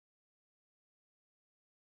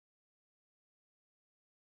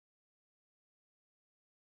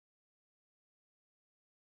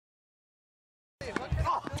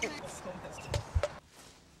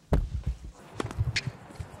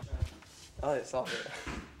Elliott, stop it.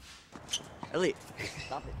 Elliott,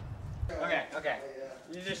 stop it. Okay, okay.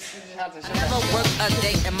 You just have to shut I never worked a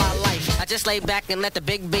day in my life. I just lay back and let the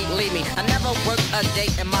big beat lead me. I never worked a day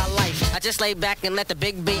in my life. I just lay back and let the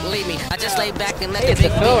big beat lead me. I just lay back and let the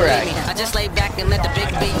big beat lead me. I just lay back and let the big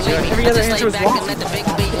beat lead me. I just lay back and let the big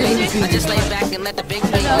beat lead me. I just lay back and let the big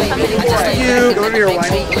beat lead me. I just lay back and let the big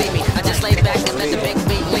beat lead me. I just lay back and let the big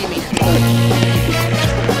beat lead me.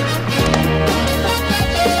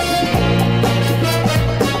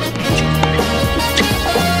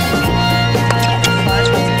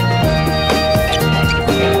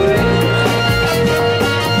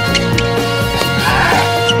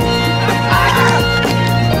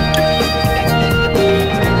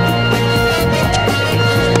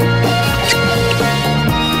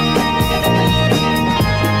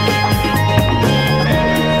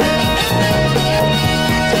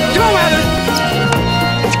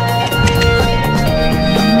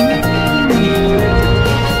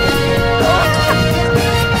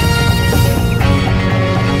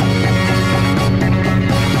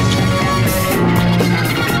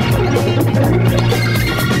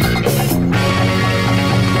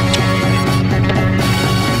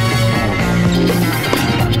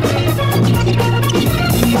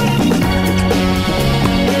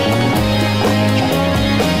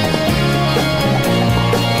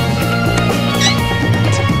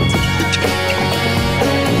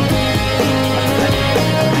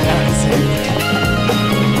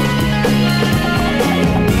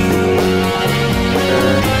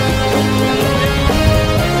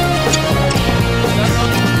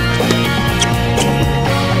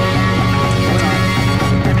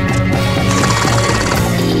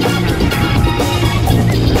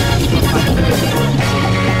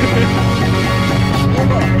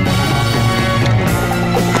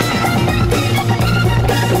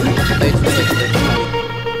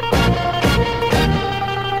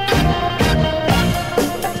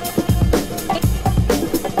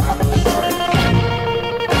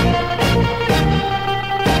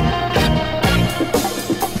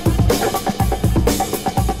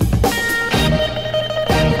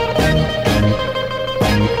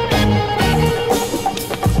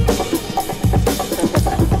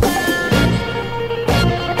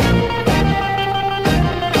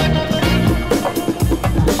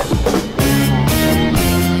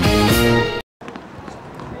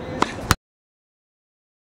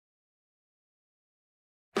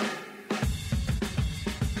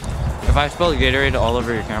 If I spilled Gatorade all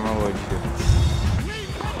over your camera, what would you do?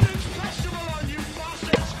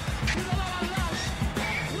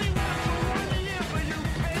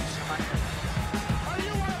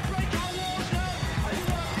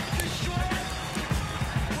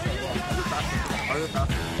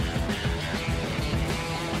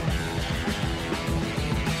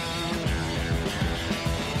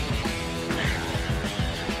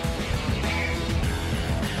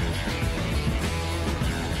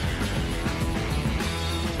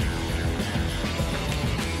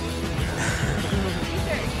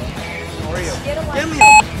 give me a...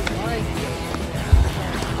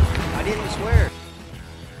 I didn't swear.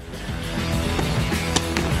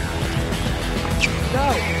 Go!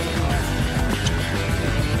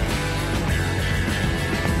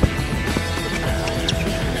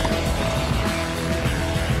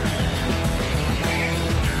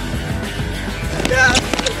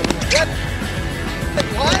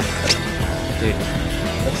 What? Dude.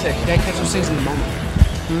 That's it. You gotta catch those things in the moment.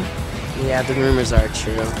 Yeah, the rumors are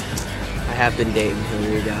true. I have been dating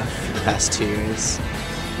Hillary Duff for the past 2 years.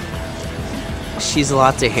 She's a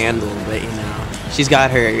lot to handle, but you know, she's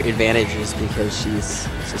got her advantages because she's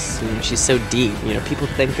just, you know, she's so deep. You know, people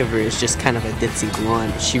think of her as just kind of a ditzy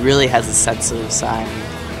blonde, but she really has a sensitive side.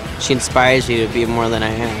 She inspires you to be more than I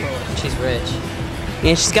am. She's rich.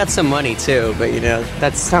 Yeah, she's got some money too, but you know,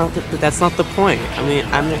 that's not the point. I mean,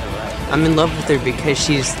 I'm in love with her because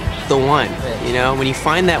she's the one. You know, when you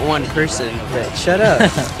find that one person. Shut up.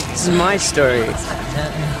 This is my story.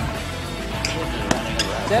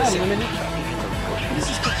 Dad, this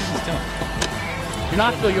is cookies and stone. You're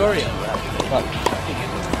not Phil Yorio. Look,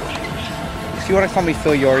 if you want to call me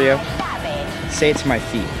Phil Yorio, say it to my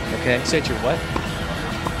feet, okay? Say it to your what?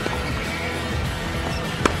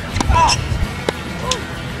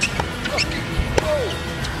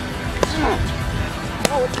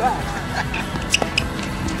 Oh, what's that?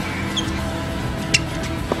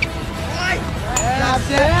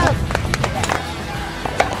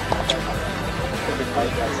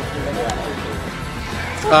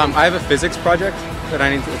 I have a physics project that I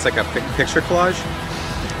need. It's like a picture collage,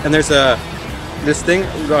 and there's this thing,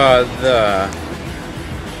 the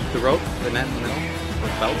rope, the net in the middle.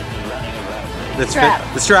 belt? The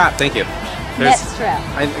Strap. The strap. Thank you. Net strap.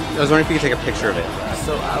 I was wondering if you could take a picture of it.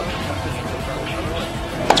 So